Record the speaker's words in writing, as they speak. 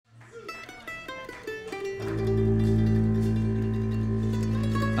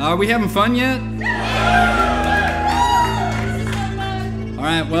Are we having fun yet? All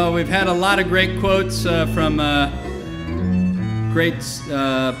right, well, we've had a lot of great quotes from great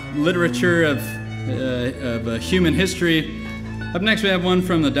literature of human history. Up next, we have one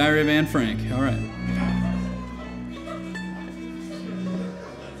from the Diary of Anne Frank. All right.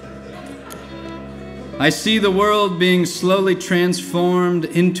 I see the world being slowly transformed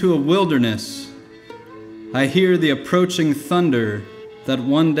into a wilderness. I hear the approaching thunder that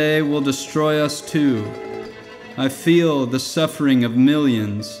one day will destroy us too. I feel the suffering of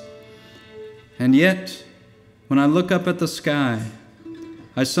millions. And yet, when I look up at the sky,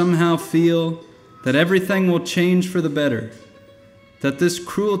 I somehow feel that everything will change for the better, that this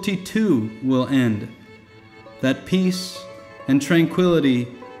cruelty too will end, that peace and tranquility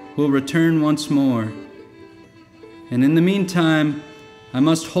will return once more. And in the meantime, I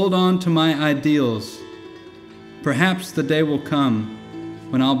must hold on to my ideals. Perhaps the day will come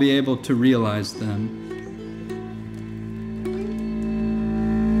when I'll be able to realize them.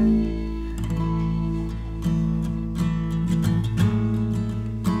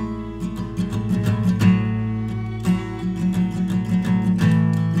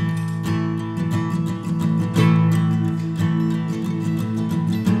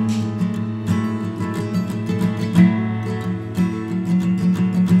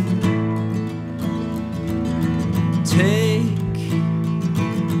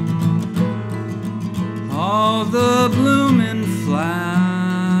 All the blooming flowers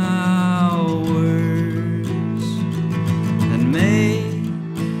and make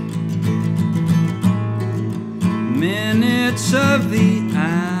minutes of the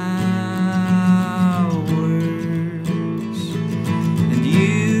hours, and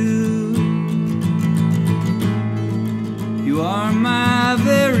you are my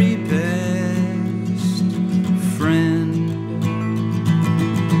very best friend,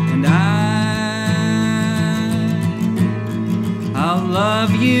 and I'll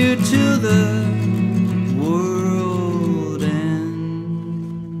love you till the world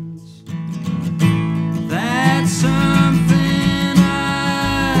ends. That's something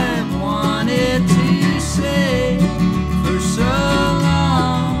I've wanted to say for so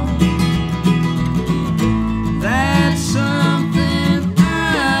long. That's something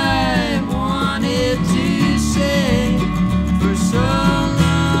I've wanted to say for so long.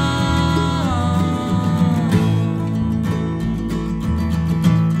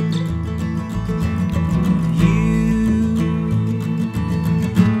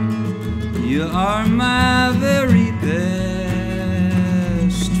 You are my very best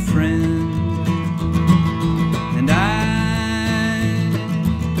friend, and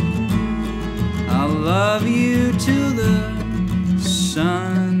I'll love you till the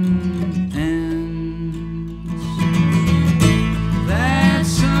sun ends. That's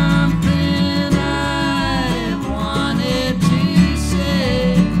something I've wanted to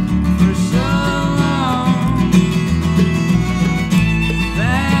say for so long.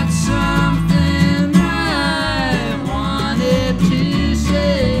 That's something I've wanted to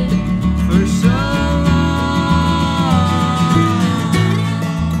say for so long.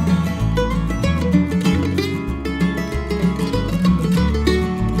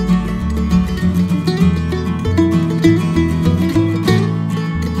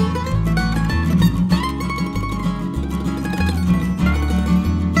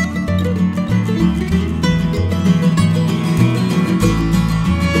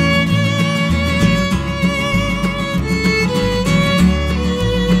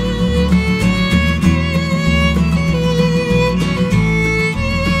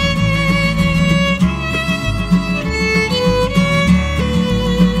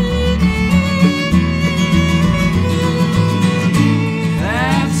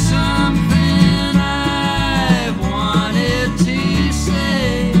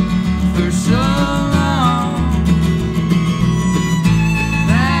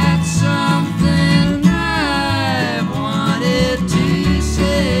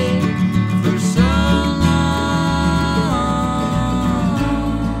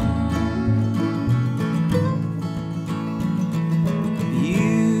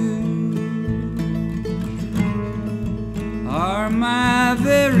 Are my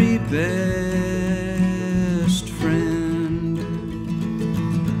very best friend,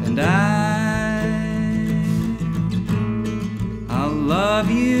 and I'll love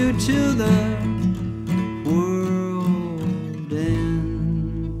you till the